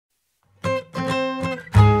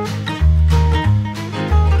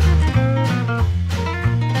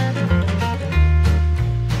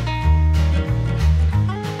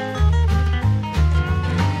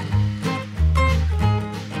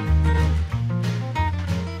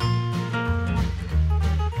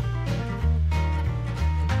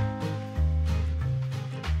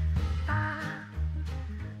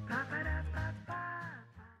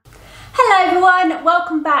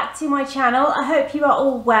welcome back to my channel. I hope you are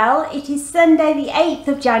all well. It is Sunday the 8th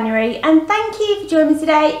of January and thank you for joining me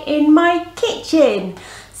today in my kitchen.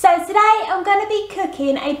 So today I'm going to be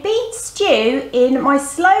cooking a beef stew in my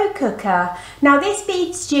slow cooker. Now this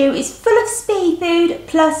beef stew is full of seafood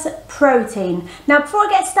plus protein. Now before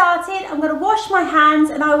I get started, I'm going to wash my hands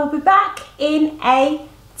and I will be back in a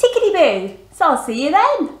tickety-boo. So I'll see you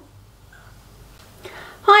then.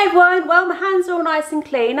 Hi everyone, well my hands are all nice and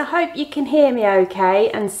clean. I hope you can hear me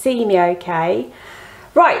okay and see me okay.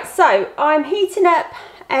 Right, so I'm heating up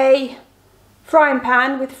a frying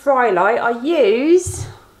pan with fry light. I use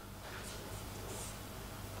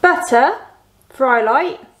butter fry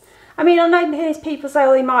light. I mean, I know there's people say,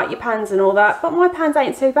 oh, you mark your pans and all that, but my pans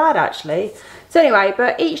ain't so bad actually. So anyway,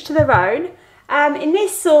 but each to their own. In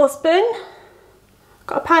this saucepan, I've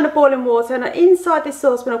got a pan of boiling water, and inside this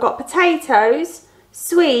saucepan I've got potatoes,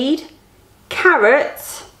 swede,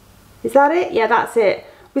 carrots, is that it? Yeah, that's it,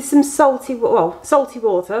 with some salty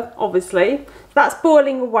water obviously. That's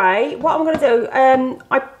boiling away. What I'm going to do,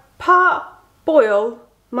 I part boil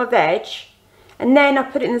my veg and then I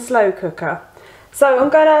put it in the slow cooker. So I'm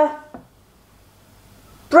going to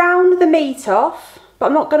brown the meat off, but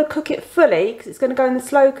I'm not going to cook it fully because it's going to go in the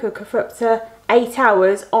slow cooker for up to 8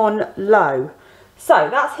 hours on low. So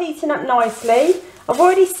that's heating up nicely. I've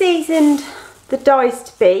already seasoned the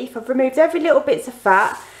diced beef. I've removed every little bits of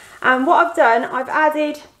fat, and what I've done, I've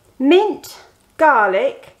added mint,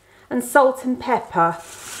 garlic and salt and pepper.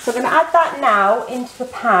 So I'm going to add that now into the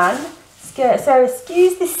pan. So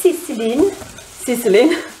excuse the sizzling.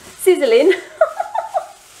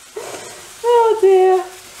 Oh dear.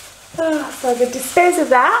 Oh, so I'm going to dispose of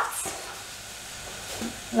that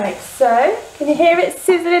like so. Can you hear it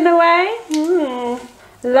sizzling away?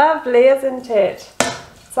 Lovely, isn't it?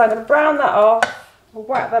 So I'm going to brown that off,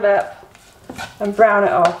 whack that up and brown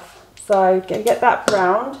it off. So get that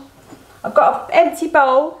browned. I've got an empty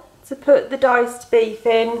bowl to put the diced beef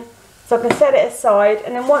in, so I can set it aside,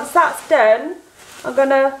 and then once that's done I'm going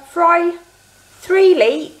to fry 3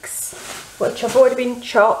 leeks, which have already been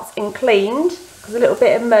chopped and cleaned because a little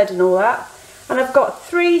bit of mud and all that, and I've got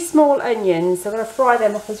 3 small onions, so I'm going to fry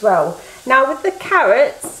them up as well. Now with the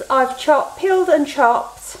carrots, I've peeled and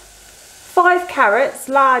chopped 5 carrots,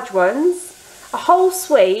 large ones, a whole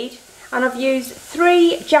swede, and I've used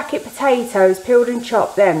 3 jacket potatoes, peeled and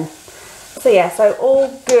chopped them. So yeah, so all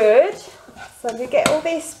good. So I'm going to get all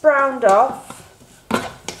this browned off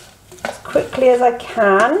as quickly as I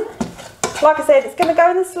can. Like I said, it's going to go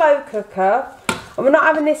in the slow cooker, and we're not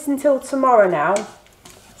having this until tomorrow now.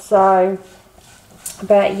 So,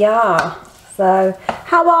 but yeah. So,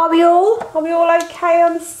 how are we all? Are we all okay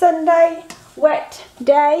on the Sunday wet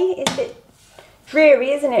day? It's a bit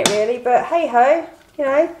dreary, isn't it really? But hey ho, you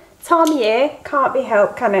know, time of year, can't be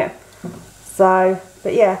helped, can it? So,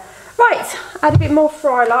 but yeah. Right, add a bit more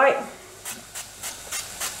fry light.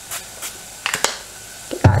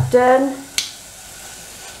 Get that done.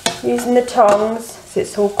 Using the tongs, so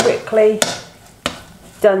it's all quickly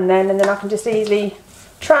done then, and then I can just easily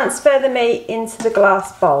transfer the meat into the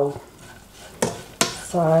glass bowl.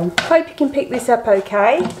 So, hope you can pick this up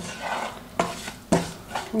okay.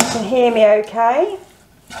 You can hear me okay.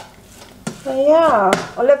 So yeah,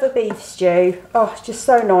 I love the beef stew. Oh, it's just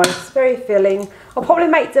so nice, very filling. I'll probably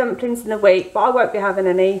make dumplings in a week, but I won't be having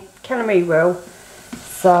any. Calamari will.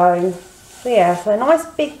 So yeah, so a nice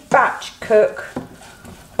big batch cook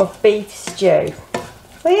of beef stew.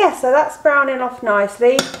 So yeah, so that's browning off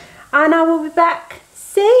nicely, and I will be back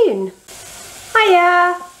soon.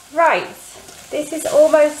 Hiya! Right, this is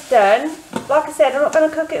almost done. Like I said, I'm not going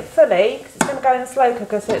to cook it fully because it's going to go in the slow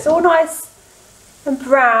cooker, so it's all nice and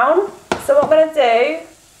brown. So what I'm going to do,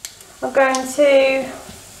 I'm going to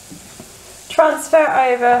transfer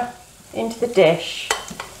it over into the dish.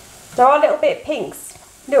 There are little bit pinks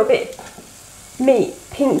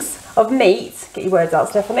of meat. Get your words out,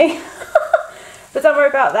 Stephanie. But don't worry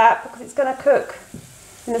about that because it's going to cook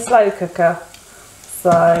in the slow cooker.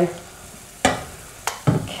 So,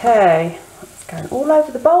 okay. It's going all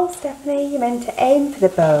over the bowl, Stephanie. You're meant to aim for the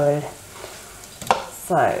bowl.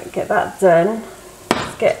 So, get that done.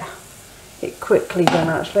 Let's get it quickly done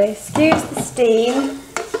actually. Excuse the steam.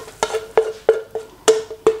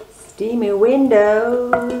 Steamy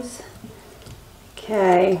windows.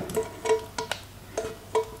 Okay.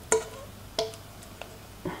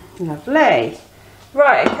 Lovely.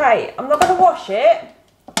 Right, okay, I'm not going to wash it.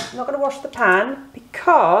 I'm not going to wash the pan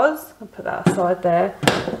because, I'll put that aside there,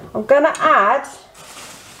 I'm going to add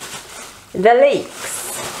the leeks.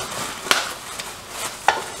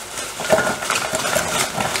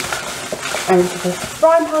 Into the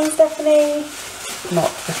frying pan, Stephanie.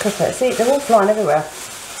 not the cooker. See, they're all flying everywhere.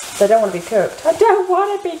 They don't want to be cooked. I don't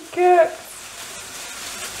want to be cooked.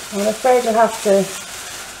 I'm afraid I'll have to, I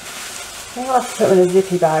think I'll have to put them in a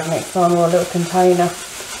zippy bag next time, or a little container.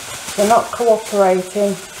 They're not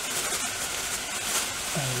cooperating.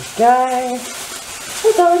 There we go.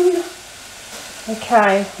 We're done.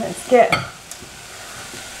 Okay, let's get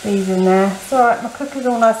these in there. It's alright, my cooker's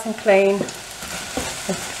all nice and clean.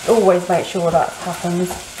 Just always make sure that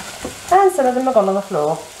happens. And some of them are gone on the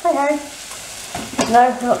floor. Hey ho. No,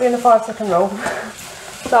 I'm not doing the 5-second rule.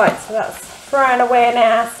 Right, so that's frying away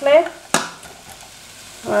nicely.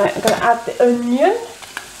 Right, I'm going to add the onion.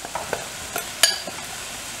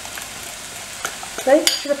 See,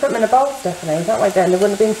 should have put them in a bowl, Stephanie. That way then they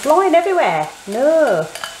wouldn't have been flying everywhere. No.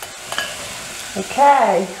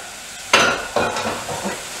 Okay.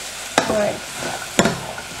 Right.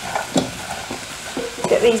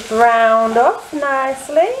 Get these browned off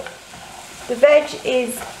nicely. The veg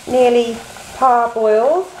is nearly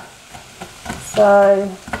parboiled. So,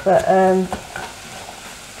 but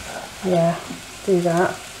yeah, do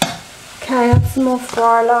that. Okay, add some more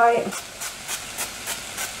fry light.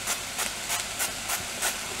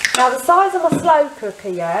 Now the size of my slow cooker,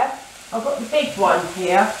 yeah, I've got the big one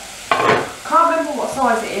here. Can't remember what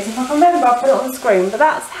size it is. If I can remember, I'll put it on the screen. But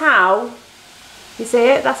that's how, you see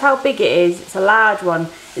it? That's how big it is. It's a large one.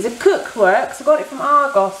 It's a Cookworks. I got it from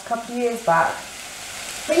Argos a couple of years back. I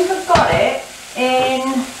think I've got it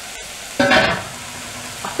in,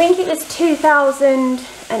 I think it was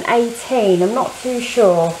 2018. I'm not too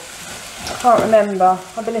sure. I can't remember.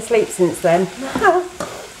 I've been asleep since then.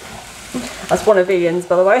 That's one of Ian's,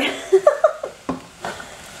 by the way.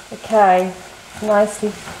 Okay,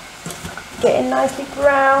 nicely, getting nicely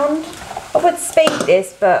browned. I would speed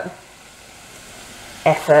this, but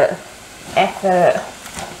effort.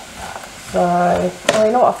 So, oh,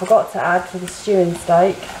 you know what I forgot to add to the stewing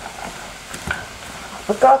steak? I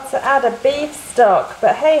forgot to add a beef stock,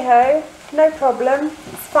 but hey ho, no problem,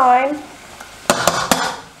 it's fine.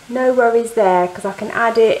 No worries there, because I can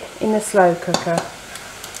add it in the slow cooker.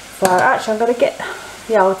 So actually I'm going to get,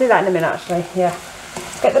 yeah, I'll do that in a minute actually, yeah.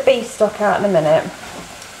 Let's get the beef stock out in a minute.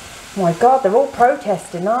 Oh my God, they're all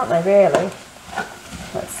protesting, aren't they, really?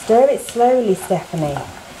 Let's stir it slowly, Stephanie.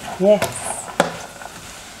 Yes.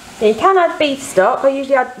 Yeah, you can add beef stock. I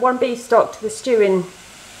usually add 1 beef stock to the stewing,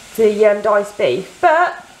 to the diced beef,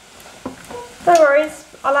 but no worries,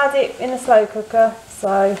 I'll add it in the slow cooker,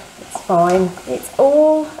 so it's fine. It's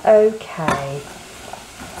all okay.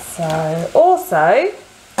 So, also,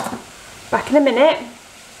 back in a minute.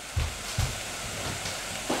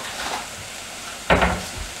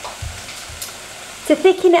 To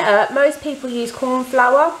thicken it up, most people use corn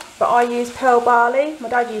flour, but I use pearl barley. My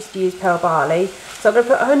dad used to use pearl barley. So I'm going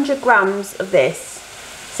to put 100 grams of this.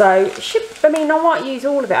 So it should, I mean, I might use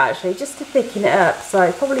all of it actually, just to thicken it up. So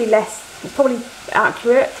it's probably less, it's probably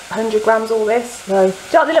accurate, 100 grams all this. So, do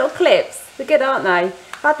you like the little clips? They're good, aren't they?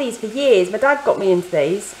 I've had these for years. My dad got me into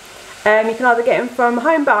these. You can either get them from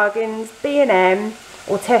Home Bargains, B&M,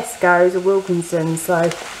 or Tesco's or Wilkinson's. So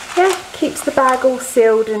yeah, keeps the bag all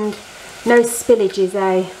sealed and no spillages,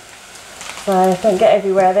 eh? So don't get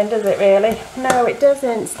everywhere then, does it really? No, it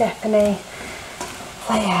doesn't, Stephanie.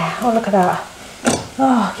 So yeah, oh look at that.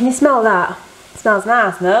 Oh, can you smell that? It smells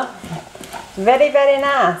nice, no? Very, very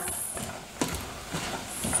nice.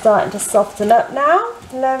 Starting to soften up now.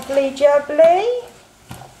 Lovely jubbly.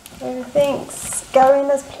 Everything's going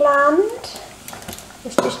as planned.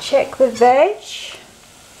 Let's just check the veg.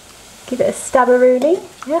 Give it a stabberoonie.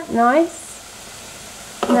 Yeah, nice.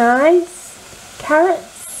 Nice.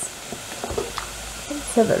 Carrots.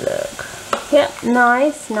 Let's have a look. Yeah,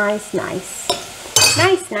 nice, nice, nice.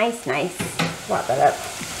 Nice, nice, nice. Wipe that up.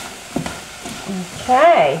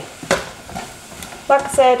 Okay. Like I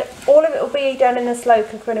said, all of it will be done in the slow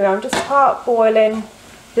cooker anyway. I'm just parboiling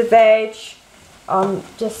the veg. I'm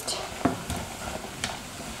just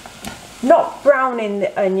not browning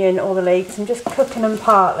the onion or the leeks. I'm just cooking them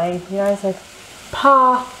partly, you know, so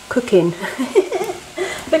cooking.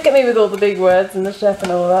 Look at me with all the big words and the chef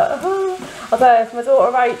and all that. Although if my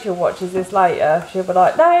daughter Rachel watches this later, she'll be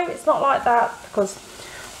like, no, it's not like that, because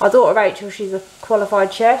our daughter Rachel, she's a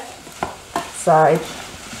qualified chef. So,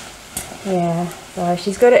 yeah, so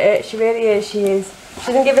she's good at it. She really is, she is. She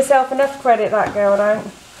doesn't give herself enough credit, that girl, don't.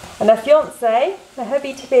 And her fiance, her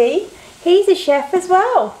hubby-to-be, he's a chef as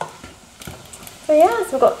well. So yeah,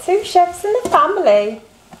 so we've got 2 chefs in the family.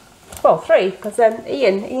 Well, 3, because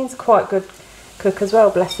Ian's quite good cook as well,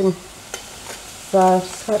 bless him. So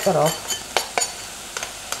just wipe that off.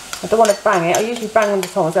 I don't want to bang it. I usually bang on the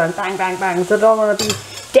tongs, going bang, bang, bang. So I don't want to be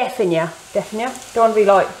deafing you. Don't want to be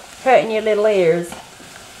like hurting your little ears.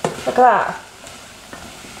 Look at that.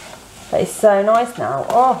 That is so nice now.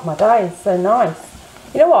 Oh my days, so nice.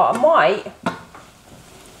 You know what? I might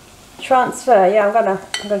transfer. Yeah, I'm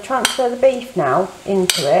gonna transfer the beef now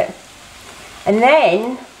into it, and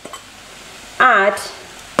then add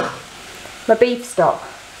my beef stock.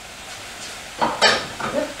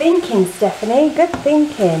 Good thinking, Stephanie. Good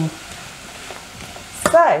thinking.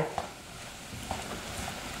 So,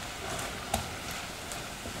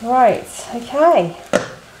 right, okay.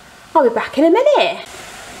 I'll be back in a minute.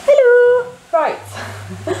 Hello. Right,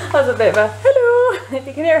 that was a bit of a hello. If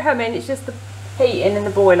you can hear it humming, it's just the heating in the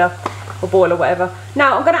boiler, or boiler, whatever.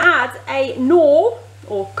 Now I'm going to add a knorr,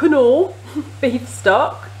 or knorr, beef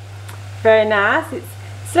stock. Very nice. It's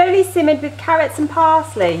slowly simmered with carrots and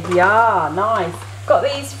parsley. Yeah, nice. Got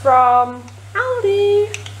these from Aldi.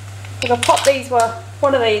 I'm going to pop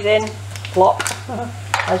one of these in, plop,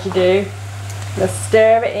 as you do. Just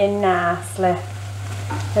stir it in nicely.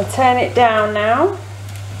 I'll turn it down now.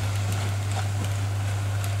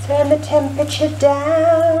 Turn the temperature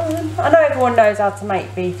down. I know everyone knows how to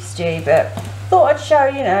make beef stew, but thought I'd show,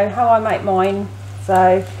 you know, how I make mine.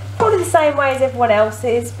 So, probably the same way as everyone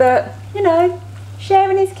else's, but, you know,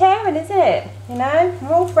 sharing is caring, isn't it? You know,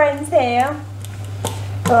 we're all friends here.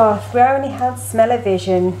 Oh, if we only had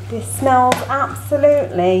smell-o-vision. This smells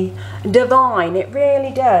absolutely divine. It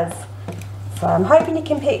really does. So I'm hoping you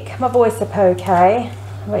can pick my voice up okay.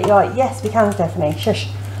 But you're like, yes, we can, Stephanie. Shush.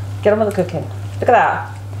 Get on with the cooking. Look at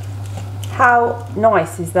that. How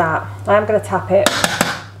nice is that? I am going to tap it.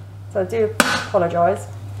 So I do apologise.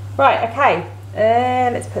 Right, okay.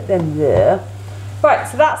 Let's put them there. Right,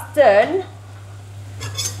 so that's done.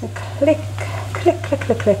 Click, click, click,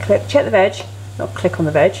 click, click, click. Check the veg. Not click on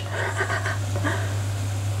the veg.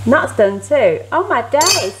 And that's done too. Oh my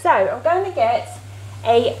days. So I'm going to get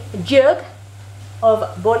a jug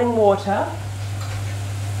of boiling water.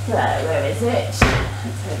 So where is it? It's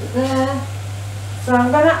over there. So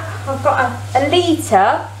I've got a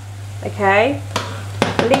litre, okay,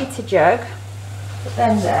 a litre jug, put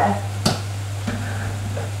them there.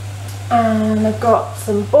 And I've got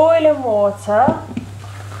some boiling water.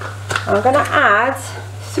 I'm going to add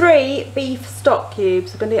 3 beef stock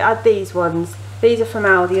cubes. I'm going to add these ones. These are from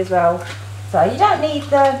Aldi as well. So you don't need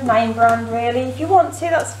the main brand really. If you want to,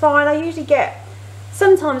 that's fine.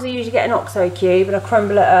 Sometimes I usually get an OXO cube and I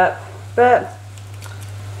crumble it up. But,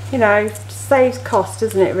 you know, it saves cost,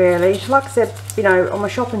 doesn't it really? Like I said, you know, on my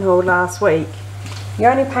shopping haul last week,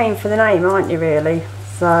 you're only paying for the name, aren't you really?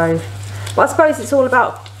 So, but I suppose it's all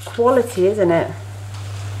about quality, isn't it?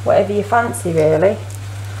 Whatever you fancy really.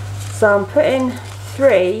 So I'm putting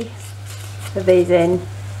 3 of these in.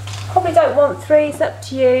 Probably don't want 3, it's up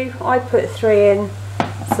to you. I put 3 in.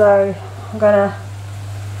 So I'm gonna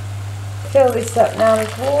fill this up now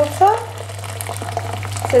with water.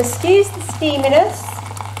 So excuse the steaminess.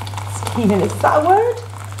 Steaminess, is that a word?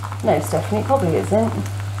 No, Stephanie, it probably isn't.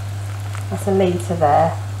 That's a litre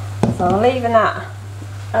there. So I'm leaving that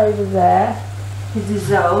over there to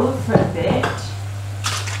dissolve for a bit.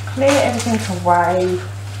 Clear everything away.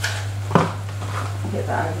 Get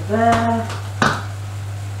that over there.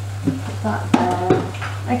 Put that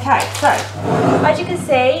there. Okay, so as you can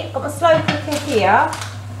see, I've got my slow cooker here.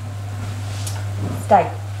 Stay.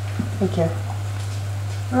 Thank you.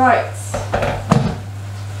 Right.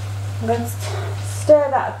 I'm going to stir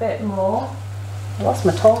that a bit more. I lost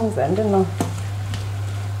my tongs then, didn't I?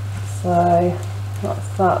 So that's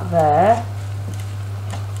that there.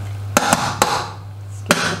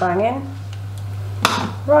 Skip the banging.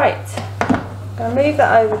 Right. I'm going to move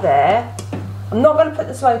that over there. I'm not going to put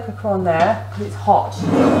the slow cooker on there because it's hot.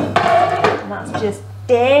 And that's just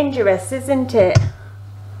dangerous, isn't it?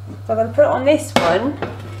 So I'm going to put it on this one.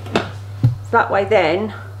 So that way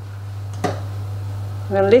then, I'm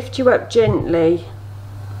going to lift you up gently.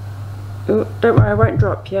 Ooh, don't worry, I won't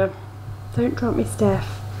drop you. Don't drop me,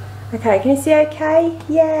 Steph. Okay, can you see okay?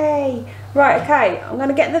 Yay! Right, okay, I'm going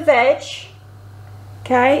to get the veg.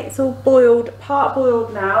 Okay, it's all boiled, part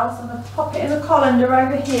boiled now. So I'm going to pop it in the colander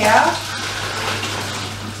over here.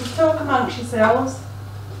 Just talk amongst yourselves.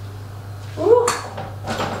 Ooh!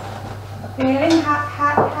 Feeling hot,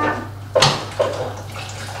 hot, hot.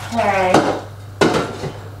 Okay.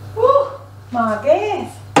 Ooh! My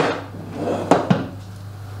goodness.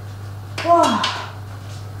 Wow.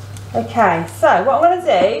 Okay, so what I'm going to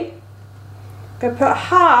do, I'm going to put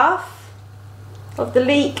half of the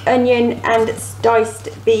leek, onion and diced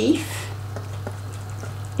beef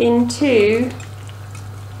into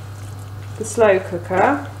the slow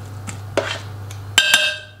cooker.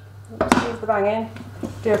 Excuse the banging.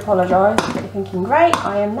 Do apologise if you're thinking, great,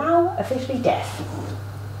 I am now officially deaf.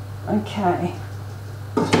 Okay.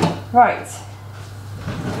 Right.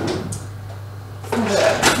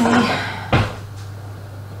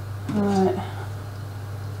 Right.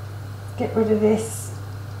 Get rid of this.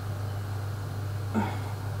 And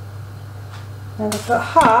I've got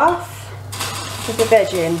half of the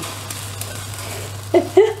veg in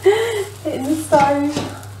the stove.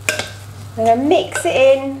 I'm going to mix it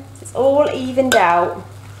in so it's all evened out.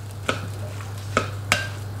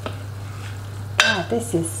 Ah,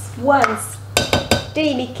 this is one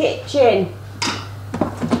steamy kitchen.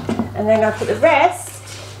 And then I put the rest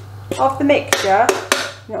of the mixture.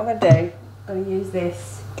 You know what I'm going to do? I'm going to use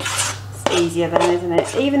this. It's easier then, isn't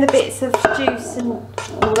it? Even the bits of juice and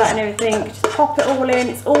all that and everything, just pop it all in.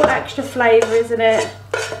 It's all extra flavour, isn't it?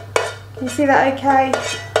 Can you see that okay?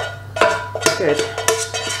 Good.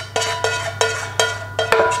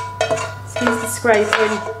 Excuse the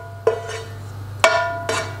scraping.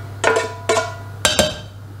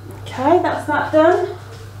 Okay, that's that done.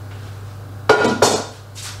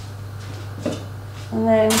 And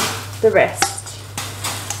then the rest.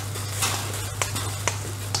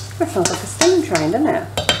 That sounds like a steam train, doesn't it?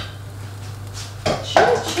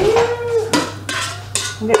 Choo-choo!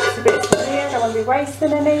 Get a bit of here, don't want to be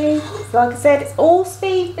wasting any. So like I said, it's all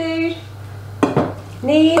speed food.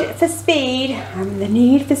 Need for speed, and the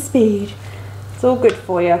need for speed. It's all good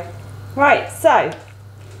for you. Right, so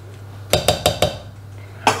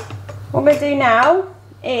what I'm going to do now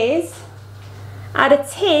is add a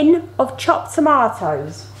tin of chopped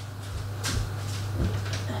tomatoes.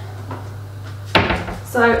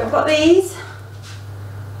 So I've got these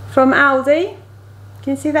from Aldi.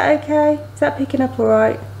 Can you see that okay? Is that picking up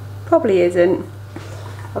alright? Probably isn't.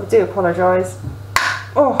 I do apologise.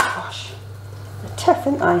 Oh gosh. They're tough,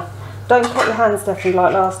 aren't they? Don't cut your hands definitely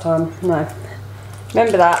like last time. No.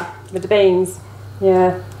 Remember that with the beans.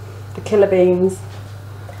 Yeah. The killer beans.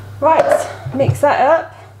 Right. Mix that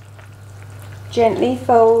up. Gently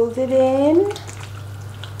fold it in.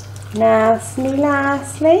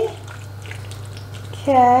 Nicely.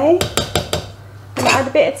 Okay. I'm going to add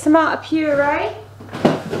a bit of tomato puree.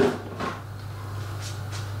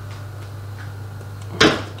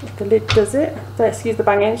 If the lid does it. Don't excuse the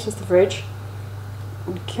banging, it's just the fridge.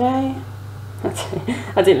 Okay.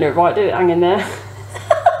 I didn't look right, did it, hanging there?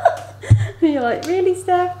 And you're like, really,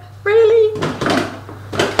 Steph? Really?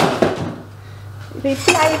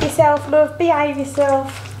 Behave yourself, love, behave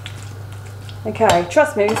yourself. Okay,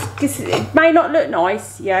 trust me, it may not look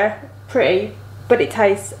nice, yeah, pretty, but it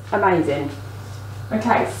tastes amazing.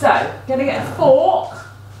 Okay, so, I'm going to get a fork.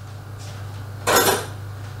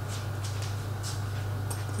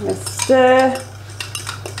 I'm going to stir.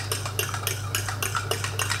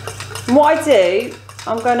 And what I do,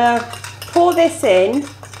 I'm going to pour this in,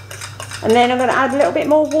 and then I'm going to add a little bit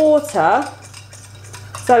more water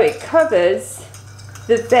so it covers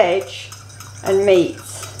the veg and meat.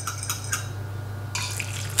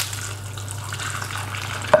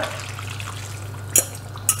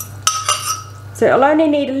 So it'll only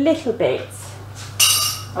need a little bit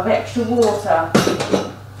of extra water.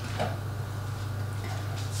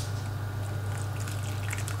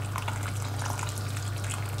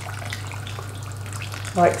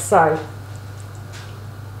 Like so.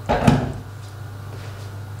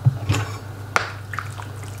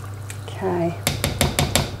 Okay.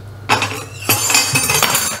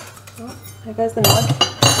 Oh, there goes the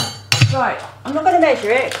knife. Right, I'm not going to measure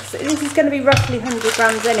it, because this is going to be roughly 100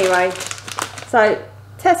 grams anyway. So,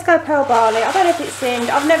 Tesco pearl barley, I don't know if it's sinned,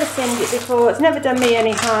 I've never sinned it before, it's never done me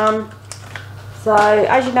any harm. So,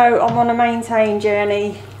 as you know, I'm on a maintain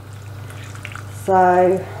journey.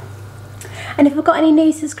 So, and if I've got any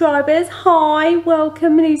new subscribers, hi,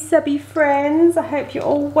 welcome new subby friends. I hope you're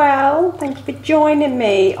all well. Thank you for joining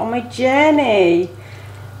me on my journey.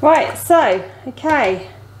 Right, so, okay,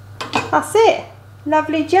 that's it.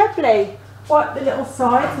 Lovely jubbly. Wipe the little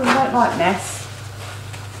sides, I don't like mess.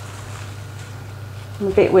 I'm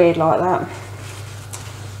a bit weird like that.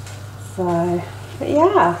 So, but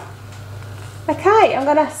yeah. Okay, I'm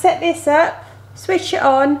going to set this up, switch it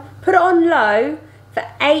on, put it on low for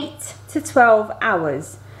 8 to 12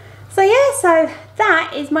 hours. So yeah, so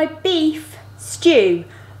that is my beef stew.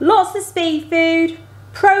 Lots of speed food.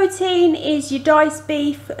 Protein is your diced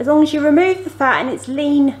beef. As long as you remove the fat and it's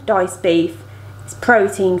lean diced beef, it's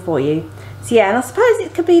protein for you. So yeah, and I suppose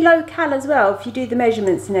it could be low cal as well if you do the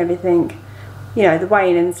measurements and everything. You know, the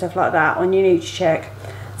weighing and stuff like that on your NutriCheck.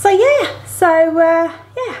 So yeah, so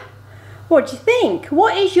yeah. What do you think?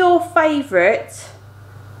 What is your favourite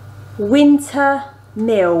winter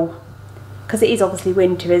meal? Because it is obviously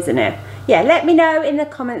winter, isn't it? Yeah, let me know in the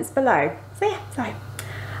comments below. So yeah, so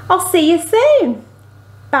I'll see you soon.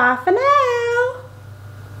 Bye for now.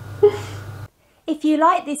 If you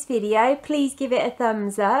like this video, please give it a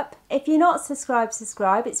thumbs up. If you're not subscribed,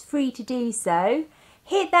 subscribe. It's free to do so.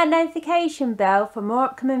 Hit that notification bell for more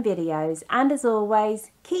upcoming videos. And as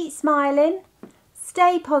always, keep smiling,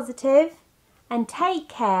 stay positive, and take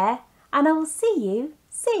care. And I will see you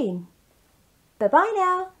soon. Bye-bye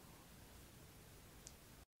now.